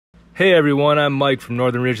Hey everyone, I'm Mike from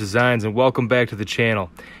Northern Ridge Designs and welcome back to the channel.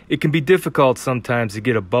 It can be difficult sometimes to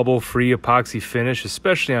get a bubble-free epoxy finish,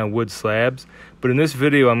 especially on wood slabs, but in this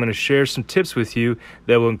video I'm going to share some tips with you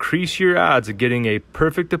that will increase your odds of getting a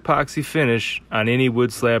perfect epoxy finish on any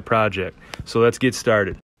wood slab project. So let's get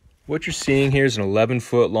started. What you're seeing here is an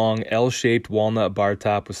 11-foot long L-shaped walnut bar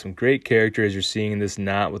top with some great character, as you're seeing in this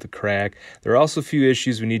knot with a crack. There are also a few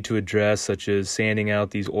issues we need to address, such as sanding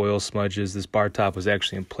out these oil smudges. This bar top was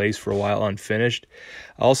actually in place for a while unfinished.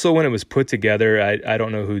 Also, when it was put together, I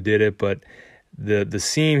don't know who did it, but the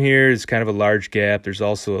seam here is kind of a large gap. There's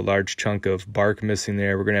also a large chunk of bark missing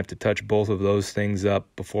there. We're going to have to touch both of those things up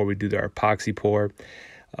before we do our epoxy pour.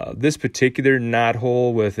 This particular knot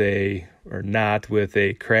hole with a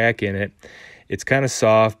crack in it, it's kind of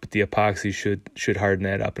soft, but the epoxy should harden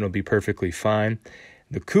that up and it'll be perfectly fine.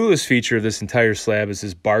 The coolest feature of this entire slab is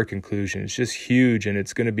this bark inclusion. It's just huge and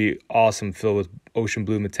it's going to be awesome filled with ocean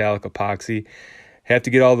blue metallic epoxy. Have to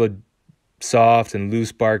get all the soft and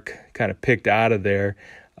loose bark kind of picked out of there,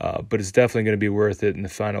 but it's definitely going to be worth it in the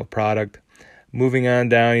final product. Moving on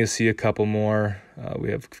down, you'll see a couple more.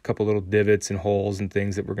 We have a couple little divots and holes and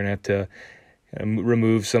things that we're going to have to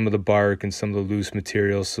remove some of the bark and some of the loose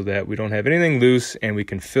materials so that we don't have anything loose and we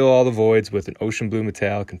can fill all the voids with an ocean blue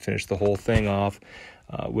metallic and finish the whole thing off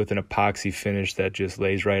with an epoxy finish that just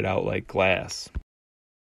lays right out like glass.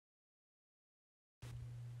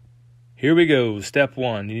 Here we go. Step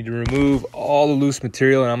one, you need to remove all the loose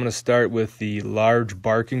material, and I'm going to start with the large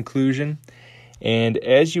bark inclusion. And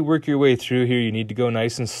as you work your way through here, you need to go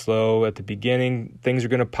nice and slow. At the beginning, things are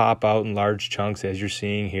going to pop out in large chunks, as you're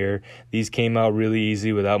seeing here. These came out really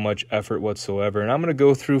easy without much effort whatsoever. And I'm going to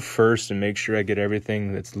go through first and make sure I get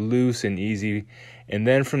everything that's loose and easy. And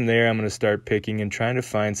then from there, I'm going to start picking and trying to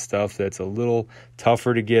find stuff that's a little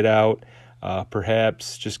tougher to get out.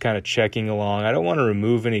 Perhaps just kind of checking along. I don't want to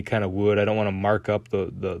remove any kind of wood. I don't want to mark up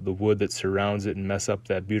the wood that surrounds it and mess up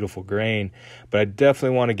that beautiful grain. But I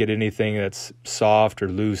definitely want to get anything that's soft or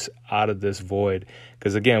loose out of this void.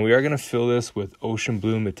 Because again, we are going to fill this with ocean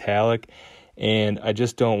blue metallic. And I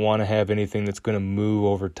just don't want to have anything that's going to move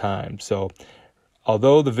over time. So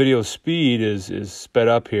although the video speed is sped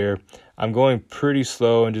up here, I'm going pretty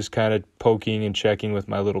slow and just kind of poking and checking with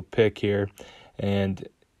my little pick here. And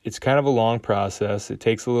it's kind of a long process. It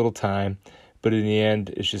takes a little time, but in the end,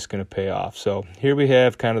 it's just going to pay off. So here we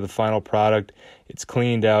have kind of the final product. It's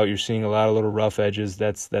cleaned out. You're seeing a lot of little rough edges.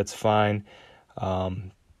 That's fine. The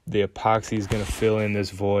epoxy is going to fill in this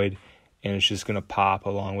void, and it's just going to pop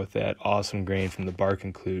along with that awesome grain from the bark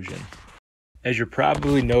inclusion. As you're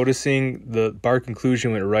probably noticing, the bark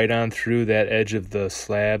inclusion went right on through that edge of the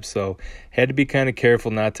slab, so had to be kind of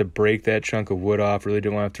careful not to break that chunk of wood off. Really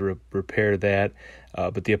didn't want to have to repair that.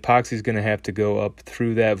 But the epoxy is going to have to go up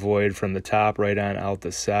through that void from the top right on out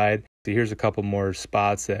the side. So here's a couple more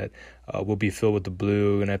spots that will be filled with the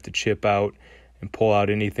blue, and I have to chip out and pull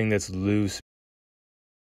out anything that's loose.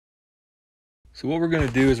 So what we're going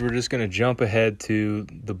to do is we're just going to jump ahead to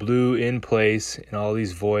the blue in place in all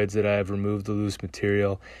these voids that I've removed the loose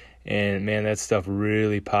material. And man, that stuff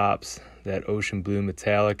really pops, that ocean blue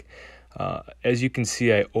metallic. As you can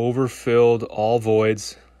see, I overfilled all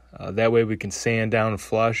voids. That way we can sand down and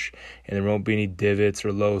flush, and there won't be any divots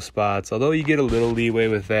or low spots. Although you get a little leeway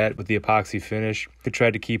with that with the epoxy finish. I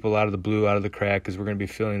tried to keep a lot of the blue out of the crack because we're going to be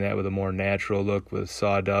filling that with a more natural look with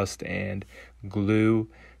sawdust and glue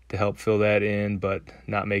to help fill that in, but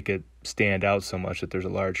not make it stand out so much that there's a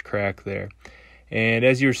large crack there. And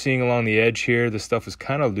as you're seeing along the edge here, the stuff was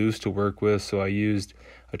kind of loose to work with, so I used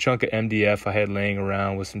a chunk of MDF I had laying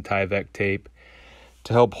around with some Tyvek tape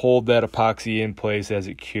to help hold that epoxy in place as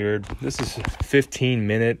it cured. This is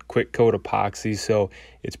 15-minute quick coat epoxy, so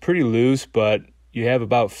it's pretty loose, but you have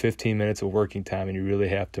about 15 minutes of working time and you really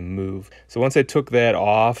have to move. So once I took that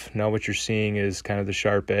off, now what you're seeing is kind of the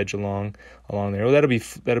sharp edge along there. Well,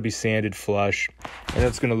 that'll be sanded flush, and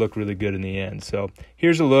that's going to look really good in the end. So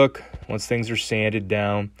here's a look once things are sanded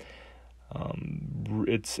down.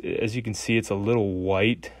 It's, as you can see, it's a little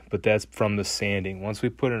white, but that's from the sanding. Once we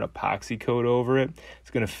put an epoxy coat over it, it's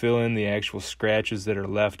going to fill in the actual scratches that are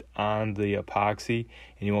left on the epoxy,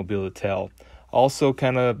 and you won't be able to tell. Also,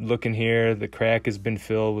 kind of looking here, the crack has been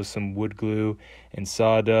filled with some wood glue and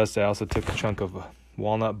sawdust. I also took a chunk of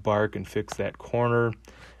walnut bark and fixed that corner,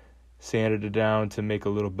 sanded it down to make a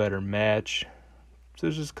little better match. So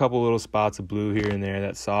there's just a couple little spots of blue here and there.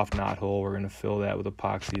 That soft knot hole, we're going to fill that with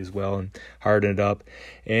epoxy as well and harden it up.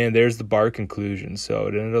 And there's the bark inclusion. So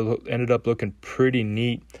it ended up looking pretty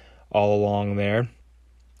neat all along there.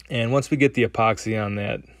 And once we get the epoxy on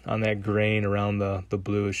that grain around the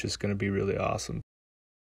blue, it's just going to be really awesome.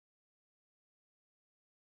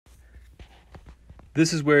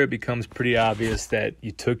 This is where it becomes pretty obvious that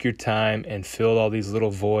you took your time and filled all these little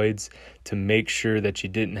voids to make sure that you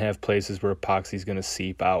didn't have places where epoxy is going to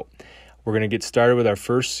seep out. We're going to get started with our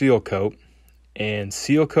first seal coat, and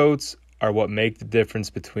seal coats are what make the difference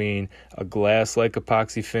between a glass-like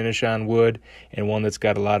epoxy finish on wood and one that's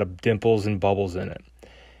got a lot of dimples and bubbles in it.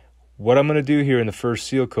 What I'm going to do here in the first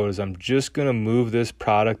seal coat is I'm just going to move this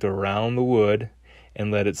product around the wood and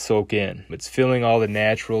let it soak in. It's filling all the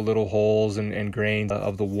natural little holes and grains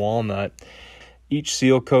of the walnut. Each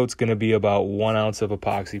seal coat's going to be about 1 ounce of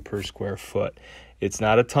epoxy per square foot. It's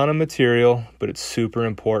not a ton of material, but it's super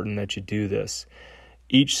important that you do this.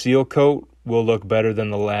 Each seal coat will look better than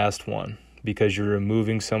the last one because you're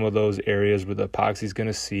removing some of those areas where the epoxy is going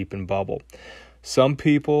to seep and bubble. Some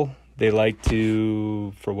people, they like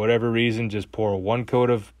to, for whatever reason, just pour 1 coat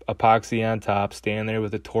of epoxy on top, stand there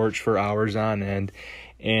with a torch for hours on end,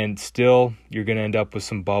 and still you're going to end up with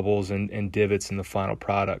some bubbles and divots in the final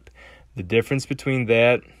product. The difference between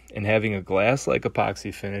that and having a glass-like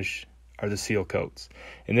epoxy finish are the seal coats.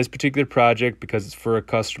 In this particular project, because it's for a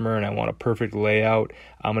customer and I want a perfect layout,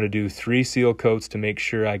 I'm going to do 3 seal coats to make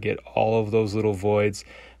sure I get all of those little voids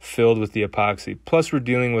filled with the epoxy. Plus, we're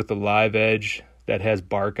dealing with the live edge that has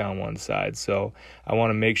bark on one side, so I want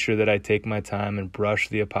to make sure that I take my time and brush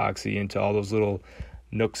the epoxy into all those little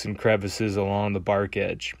nooks and crevices along the bark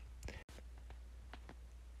edge.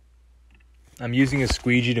 I'm using a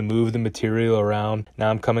squeegee to move the material around. Now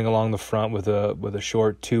I'm coming along the front with a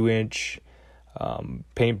short 2-inch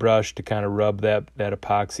paintbrush to kind of rub that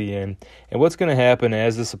epoxy in. And what's going to happen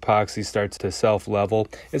as this epoxy starts to self-level,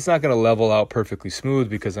 it's not going to level out perfectly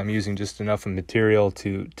smooth because I'm using just enough of material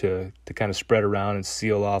to kind of spread around and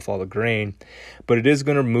seal off all the grain, but it is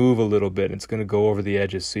going to move a little bit. It's going to go over the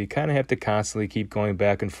edges, so you kind of have to constantly keep going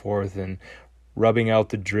back and forth and rubbing out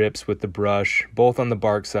the drips with the brush, both on the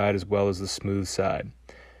bark side as well as the smooth side.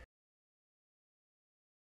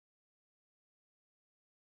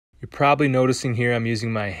 You're probably noticing here I'm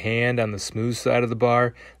using my hand on the smooth side of the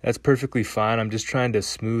bar. That's perfectly fine. I'm just trying to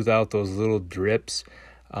smooth out those little drips.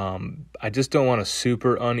 I just don't want a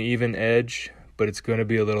super uneven edge, but it's going to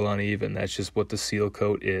be a little uneven. That's just what the seal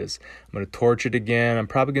coat is. I'm going to torch it again. I'm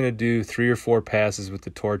probably going to do 3 or 4 passes with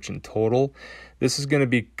the torch in total. This is going to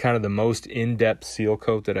be kind of the most in-depth seal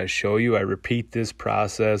coat that I show you. I repeat this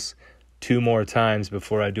process 2 more times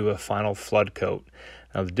before I do a final flood coat.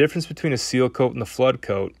 Now, the difference between a seal coat and the flood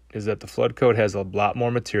coat is that the flood coat has a lot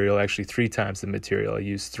more material, actually 3 times the material. I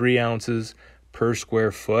use 3 ounces per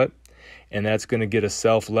square foot, and that's going to get a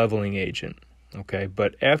self-leveling agent. Okay,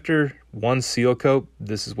 but after 1 seal coat,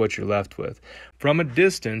 this is what you're left with. From a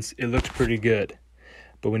distance, it looks pretty good.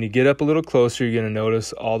 But when you get up a little closer, you're going to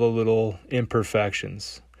notice all the little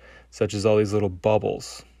imperfections, such as all these little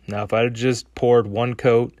bubbles. Now, if I had just poured 1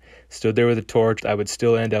 coat, stood there with a torch, I would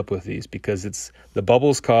still end up with these because it's the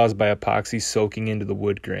bubbles caused by epoxy soaking into the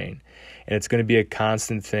wood grain. And it's going to be a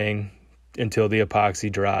constant thing until the epoxy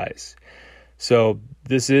dries. So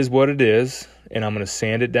this is what it is, and I'm going to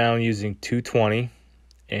sand it down using 220,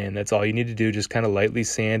 and that's all you need to do. Just kind of lightly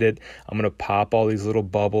sand it. I'm going to pop all these little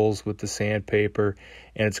bubbles with the sandpaper,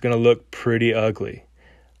 and it's going to look pretty ugly.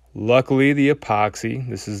 Luckily, the epoxy,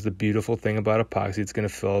 this is the beautiful thing about epoxy, it's going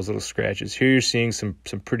to fill those little scratches. Here you're seeing some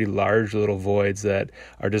pretty large little voids that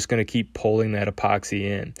are just going to keep pulling that epoxy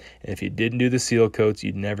in. And if you didn't do the seal coats,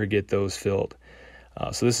 you'd never get those filled.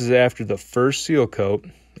 So this is after the first seal coat,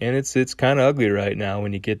 and it's kind of ugly right now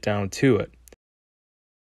when you get down to it.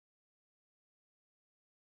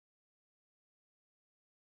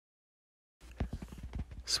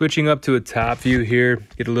 Switching up to a top view here,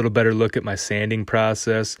 get a little better look at my sanding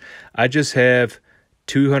process. I just have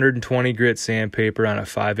 220 grit sandpaper on a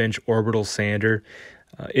 5-inch orbital sander.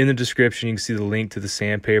 In the description, you can see the link to the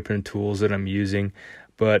sandpaper and tools that I'm using,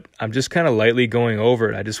 but I'm just kind of lightly going over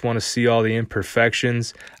it. I just want to see all the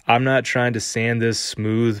imperfections. I'm not trying to sand this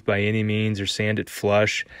smooth by any means or sand it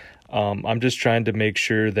flush. I'm just trying to make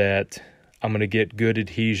sure that I'm going to get good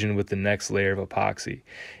adhesion with the next layer of epoxy.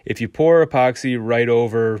 If you pour epoxy right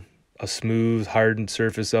over a smooth, hardened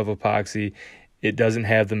surface of epoxy, it doesn't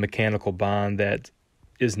have the mechanical bond that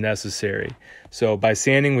is necessary. So by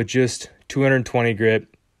sanding with just 220 grit,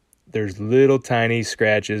 there's little tiny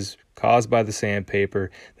scratches caused by the sandpaper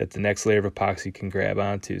that the next layer of epoxy can grab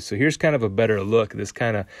onto. So here's kind of a better look. This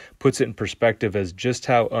kind of puts it in perspective as just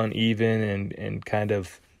how uneven and kind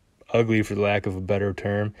of ugly, for the lack of a better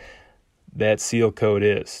term, that seal coat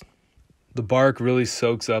is. The bark really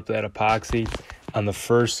soaks up that epoxy on the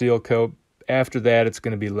first seal coat. After that, it's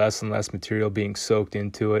going to be less and less material being soaked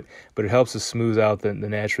into it, but it helps to smooth out the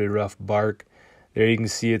naturally rough bark. There you can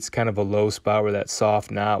see it's kind of a low spot where that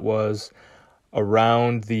soft knot was.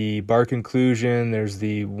 Around the bark inclusion, there's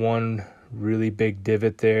the one really big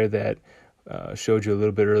divot there that showed you a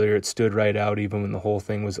little bit earlier. It stood right out even when the whole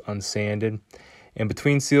thing was unsanded. And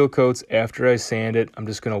between seal coats, after I sand it, I'm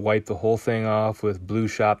just going to wipe the whole thing off with blue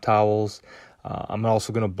shop towels. I'm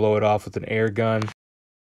also going to blow it off with an air gun.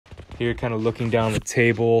 Here, kind of looking down the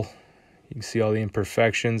table, you can see all the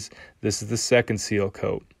imperfections. This is the second seal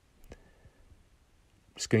coat.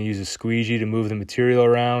 Just going to use a squeegee to move the material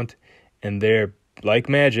around, and there, like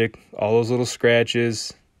magic, all those little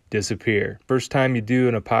scratches disappear. First time you do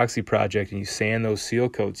an epoxy project and you sand those seal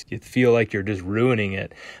coats, you feel like you're just ruining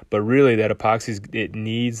it. But really, that epoxy, it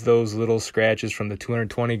needs those little scratches from the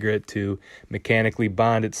 220 grit to mechanically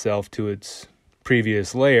bond itself to its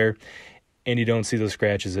previous layer, and you don't see those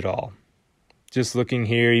scratches at all. Just looking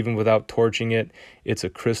here, even without torching it, it's a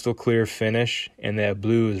crystal clear finish, and that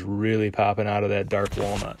blue is really popping out of that dark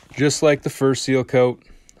walnut. Just like the first seal coat,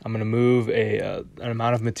 I'm going to move an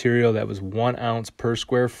amount of material that was 1 ounce per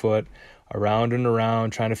square foot around and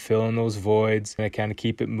around, trying to fill in those voids, and I kind of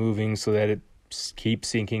keep it moving so that it keeps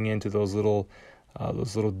sinking into those little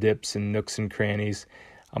dips and nooks and crannies.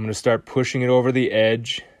 I'm going to start pushing it over the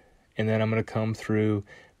edge, and then I'm going to come through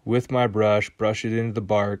with my brush it into the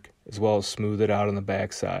bark, as well as smooth it out on the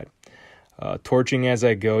backside. Torching as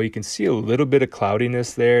I go, you can see a little bit of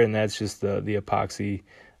cloudiness there, and that's just the epoxy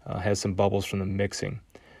has some bubbles from the mixing.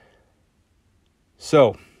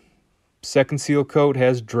 So, second seal coat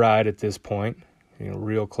has dried at this point,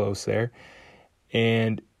 real close there,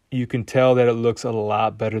 and you can tell that it looks a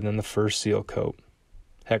lot better than the first seal coat.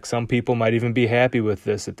 Heck, some people might even be happy with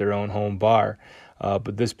this at their own home bar,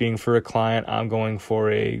 but this being for a client, I'm going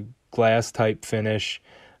for a glass type finish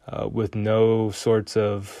with no sorts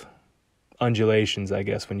of undulations, I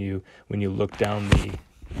guess, when you look down the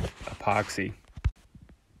epoxy.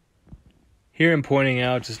 Here I'm pointing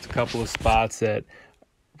out just a couple of spots that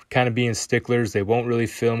kind of being sticklers. They won't really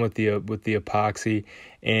film with the epoxy,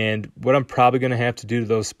 and what I'm probably going to have to do to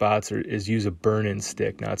those spots is use a burn-in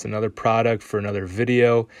stick. Now, it's another product for another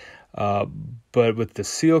video, but with the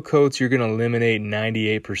seal coats, you're going to eliminate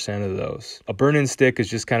 98% of those. A burn-in stick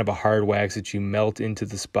is just kind of a hard wax that you melt into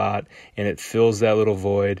the spot, and it fills that little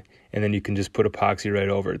void, and then you can just put epoxy right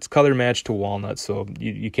over it. It's color matched to walnut, so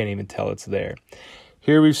you can't even tell it's there.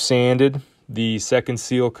 Here we've sanded the second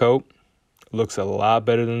seal coat. Looks a lot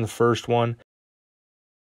better than the first one.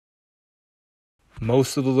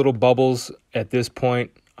 Most of the little bubbles at this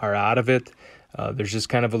point are out of it. There's just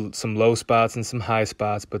kind of some low spots and some high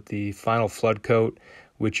spots, but the final flood coat,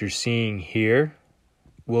 which you're seeing here,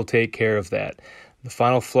 will take care of that. The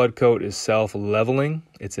final flood coat is self-leveling.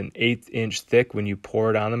 It's an 1/8 inch thick when you pour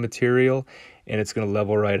it on the material, and it's going to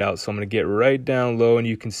level right out. So I'm going to get right down low, and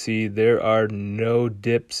you can see there are no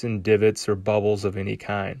dips and divots or bubbles of any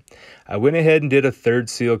kind. I went ahead and did a third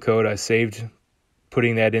seal coat. I saved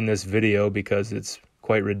putting that in this video because it's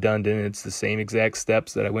quite redundant. It's the same exact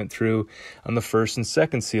steps that I went through on the first and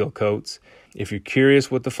second seal coats. If you're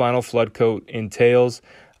curious what the final flood coat entails,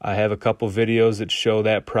 I have a couple videos that show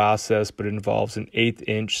that process, but it involves an 1/8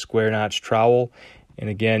 inch square notch trowel. And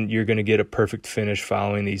again, you're going to get a perfect finish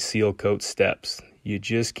following these seal coat steps. You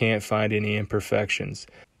just can't find any imperfections.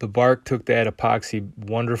 The bark took that epoxy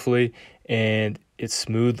wonderfully, and it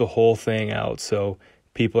smoothed the whole thing out. So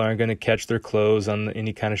people aren't going to catch their clothes on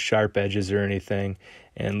any kind of sharp edges or anything.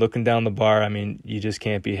 And looking down the bar, I mean, you just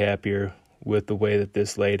can't be happier with the way that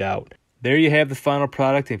this laid out. There you have the final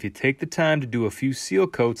product. If you take the time to do a few seal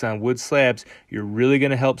coats on wood slabs, you're really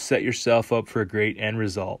going to help set yourself up for a great end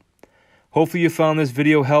result. Hopefully you found this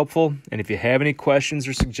video helpful, and if you have any questions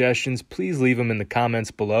or suggestions, please leave them in the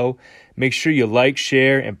comments below. Make sure you like,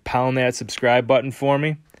 share, and pound that subscribe button for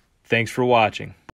me. Thanks for watching.